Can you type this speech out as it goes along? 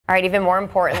All right, even more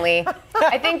importantly,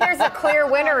 I think there's a clear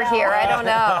winner here. I don't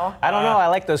know. I don't know. I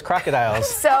like those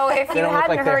crocodiles. So if you hadn't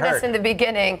like heard us in the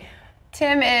beginning,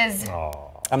 Tim is...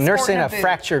 I'm nursing a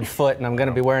fractured foot, and I'm going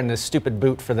to be wearing this stupid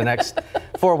boot for the next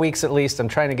 4 weeks at least. I'm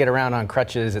trying to get around on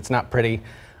crutches. It's not pretty.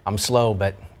 I'm slow,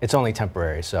 but it's only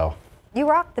temporary, so... You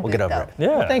rock the boot, we'll get over it.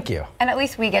 Yeah. Well, thank you. And at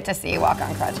least we get to see you walk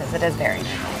on crutches. It is very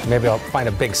nice. Maybe I'll find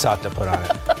a big sock to put on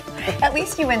it. At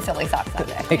least you win Silly Socks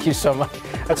Sunday. Thank you so much.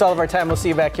 That's all of our time. We'll see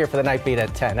you back here for the Night Beat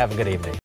at 10. Have a good evening.